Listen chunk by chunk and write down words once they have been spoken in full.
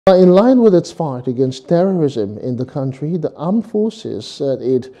In line with its fight against terrorism in the country, the armed forces said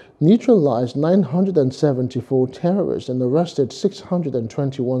it neutralized 974 terrorists and arrested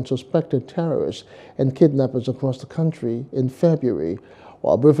 621 suspected terrorists and kidnappers across the country in February.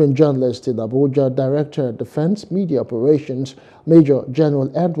 While briefing journalists in Abuja, Director Defense Media Operations Major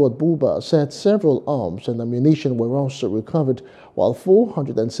General Edward Buba said several arms and ammunition were also recovered, while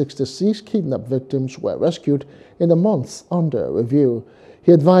 466 kidnapped victims were rescued in the months under review.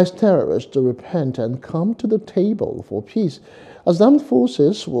 He advised terrorists to repent and come to the table for peace, as the armed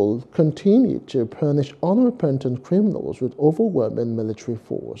forces will continue to punish unrepentant criminals with overwhelming military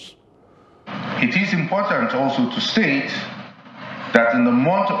force. It is important also to state that in the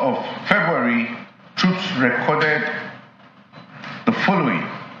month of February, troops recorded the following.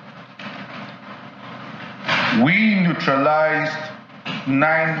 We neutralized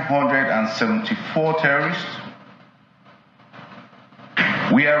 974 terrorists.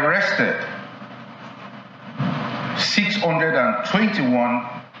 We arrested 621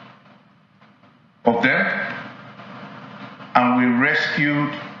 of them, and we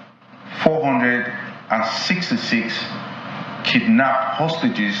rescued 466 kidnapped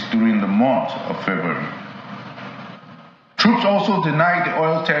hostages during the month of February. Troops also denied the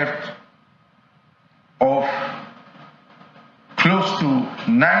oil theft of close to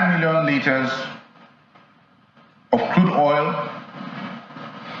 9 million liters of crude oil,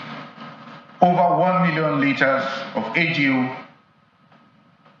 over 1 million liters of AGO,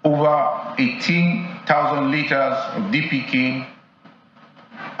 over 18,000 liters of DPK,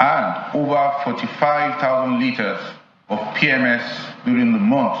 and over 45,000 liters of PMS during the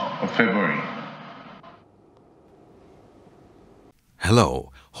month of February.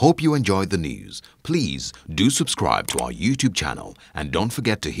 Hello, hope you enjoyed the news. Please do subscribe to our YouTube channel and don't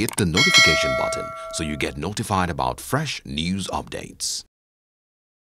forget to hit the notification button so you get notified about fresh news updates.